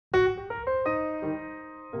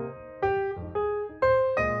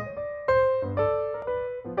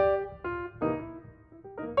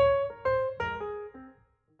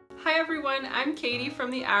Hi everyone, I'm Katie from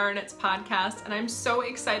the Knits podcast, and I'm so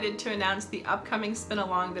excited to announce the upcoming spin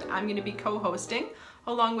along that I'm going to be co-hosting,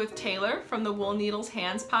 along with Taylor from the Wool Needles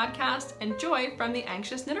Hands podcast and Joy from the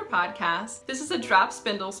Anxious Knitter podcast. This is a drop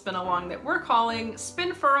spindle spin along that we're calling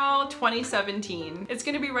Spin for All 2017. It's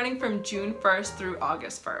going to be running from June 1st through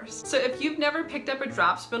August 1st. So if you've never picked up a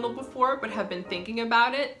drop spindle before but have been thinking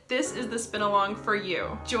about it, this is the spin along for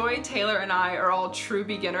you. Joy, Taylor, and I are all true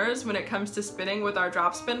beginners when it comes to spinning with our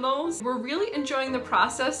drop spindles. We're really enjoying the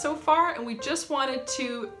process so far, and we just wanted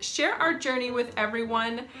to share our journey with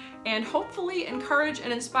everyone and hopefully encourage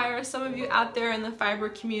and inspire some of you out there in the fiber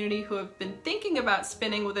community who have been thinking about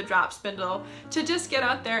spinning with a drop spindle to just get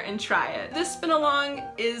out there and try it. This spin along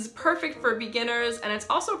is perfect for beginners, and it's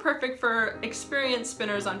also perfect for experienced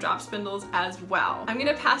spinners on drop spindles as well. I'm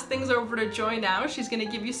gonna pass things over to Joy now. She's gonna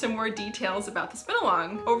give you some more details about the spin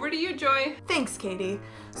along. Over to you, Joy. Thanks, Katie.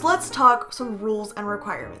 So let's talk some rules and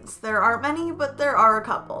requirements. There aren't many, but there are a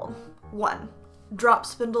couple. 1. Drop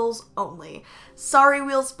spindles only. Sorry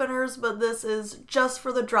wheel spinners, but this is just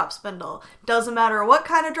for the drop spindle. Doesn't matter what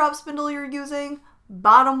kind of drop spindle you're using,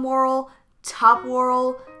 bottom whorl, top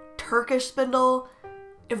whorl, Turkish spindle.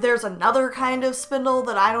 If there's another kind of spindle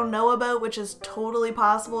that I don't know about, which is totally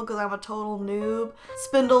possible because I'm a total noob,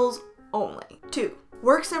 spindles only. 2.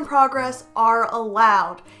 Works in progress are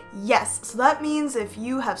allowed. Yes, so that means if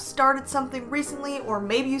you have started something recently, or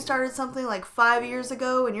maybe you started something like 5 years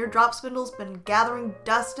ago and your drop spindle's been gathering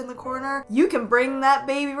dust in the corner, you can bring that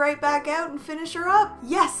baby right back out and finish her up.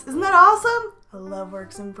 Yes, isn't that awesome? I love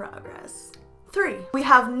works in progress. 3. We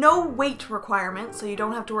have no weight requirement, so you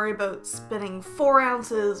don't have to worry about spinning 4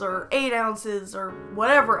 ounces or 8 ounces or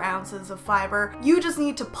whatever ounces of fiber. You just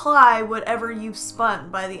need to ply whatever you've spun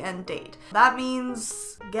by the end date. That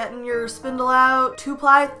means getting your spindle out, 2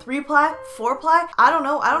 ply, 3 ply, 4 ply. I don't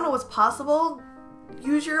know what's possible.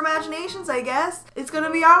 Use your imaginations, I guess. It's gonna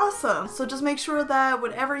be awesome. So just make sure that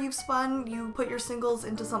whatever you've spun, you put your singles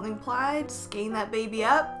into something plied, skein that baby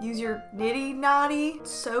up, use your nitty knotty,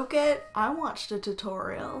 soak it. I watched a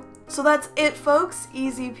tutorial. So that's it, folks.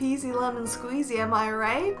 Easy peasy lemon squeezy, am I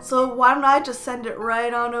right? So why don't I just send it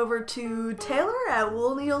right on over to Taylor at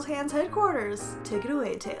Wool Needles Hands headquarters. Take it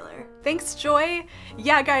away, Taylor. Thanks, Joy.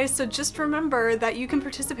 Yeah, guys, so just remember that you can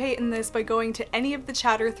participate in this by going to any of the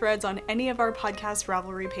chatter threads on any of our podcast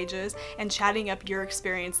Ravelry pages and chatting up your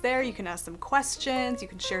experience there. You can ask some questions, you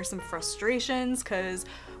can share some frustrations, because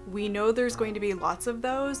we know there's going to be lots of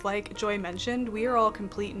those. Like Joy mentioned, we are all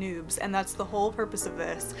complete noobs, and that's the whole purpose of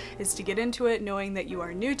this, is to get into it knowing that you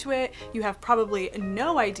are new to it, you have probably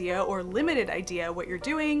no idea or limited idea what you're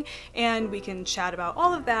doing, and we can chat about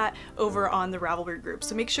all of that over on the Ravelry group.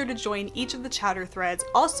 So make sure to join each of the chatter threads.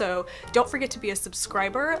 Also, don't forget to be a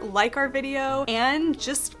subscriber, like our video, and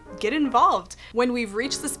just get involved. When we've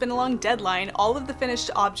reached the spin along deadline, all of the finished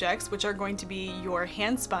objects, which are going to be your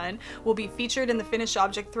hand spun, will be featured in the finished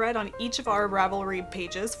object thread on each of our Ravelry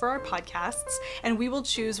pages for our podcasts, and we will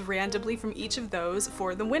choose randomly from each of those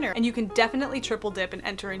for the winner. And you can definitely triple dip and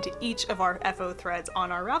enter into each of our FO threads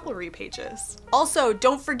on our Ravelry pages. Also,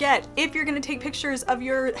 don't forget, if you're going to take pictures of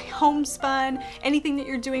your homespun, anything that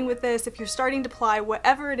you're doing with this, if you're starting to ply,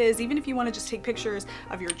 whatever it is, even if you want to just take pictures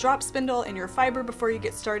of your drop spindle and your fiber before you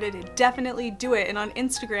get started, definitely do it. And on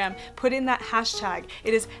Instagram, put in that hashtag.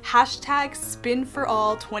 It is hashtag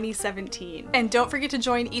SpinForAll2017. And don't forget to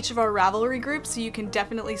join each of our Ravelry groups so you can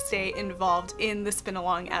definitely stay involved in the spin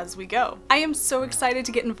along as we go. I am so excited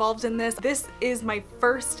to get involved in this. This is my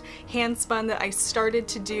first hand spun that I started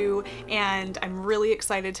to do, and I'm really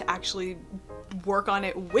excited to actually work on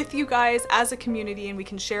it with you guys as a community, and we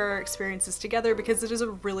can share our experiences together because it is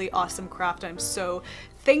a really awesome craft. I'm so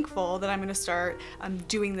thankful that I'm going to start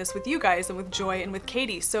doing this with you guys and with Joy and with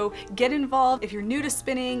Katie. So get involved. If you're new to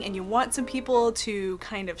spinning and you want some people to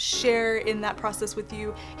kind of share in that process with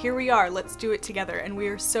you, here we are. Let's do it together, and we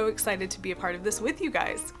are so excited to be a part of this with you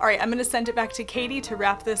guys. All right, I'm going to send it back to Katie to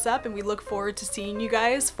wrap this up, and we look forward to seeing you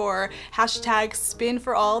guys for hashtag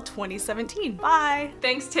SpinForAll2017. Bye!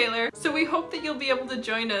 Thanks, Taylor. So we hope that you'll be able to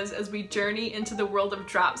join us as we journey into the world of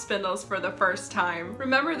drop spindles for the first time.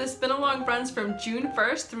 Remember, the spin along runs from June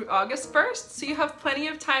 1st through August 1st, so you have plenty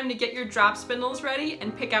of time to get your drop spindles ready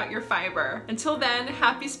and pick out your fiber. Until then,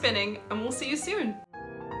 happy spinning, and we'll see you soon.